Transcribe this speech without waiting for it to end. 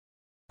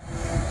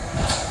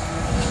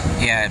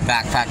Yeah,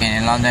 backpacking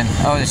in London.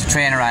 Oh, there's a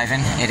train arriving.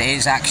 It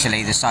is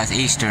actually the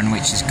Southeastern,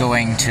 which is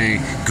going to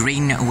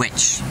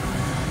Greenwich.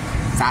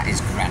 That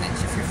is Greenwich.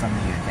 If you're from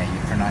the UK, you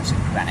pronounce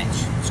it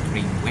Greenwich. It's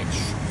Greenwich.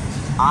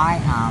 I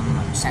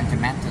am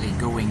sentimentally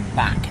going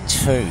back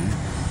to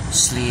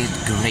Slade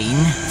Green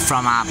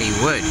from Abbey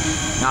Wood.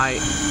 Now,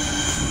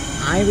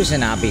 I was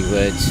in Abbey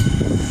Wood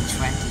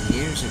 20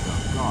 years ago.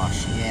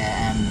 Gosh,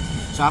 yeah.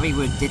 So Abbey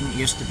Wood didn't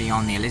used to be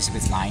on the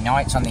Elizabeth line. Now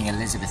it's on the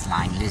Elizabeth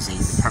line, Lizzie,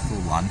 the purple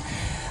one.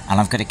 And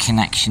I've got a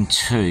connection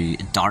to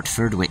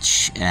Dartford,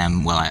 which,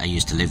 well, I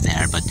used to live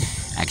there, but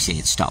actually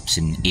it stops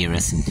in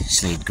Erith and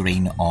Slade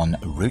Green on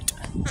route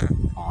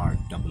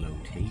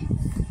R-O-O-T.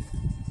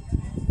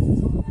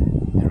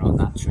 They're on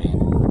that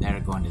train. They're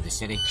going to the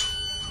city.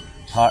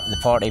 The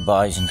party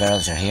boys and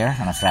girls are here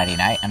on a Friday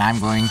night, and I'm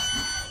going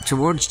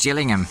towards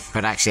Gillingham,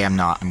 but actually I'm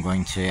not. I'm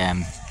going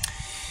to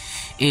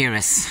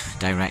Erith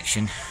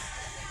direction.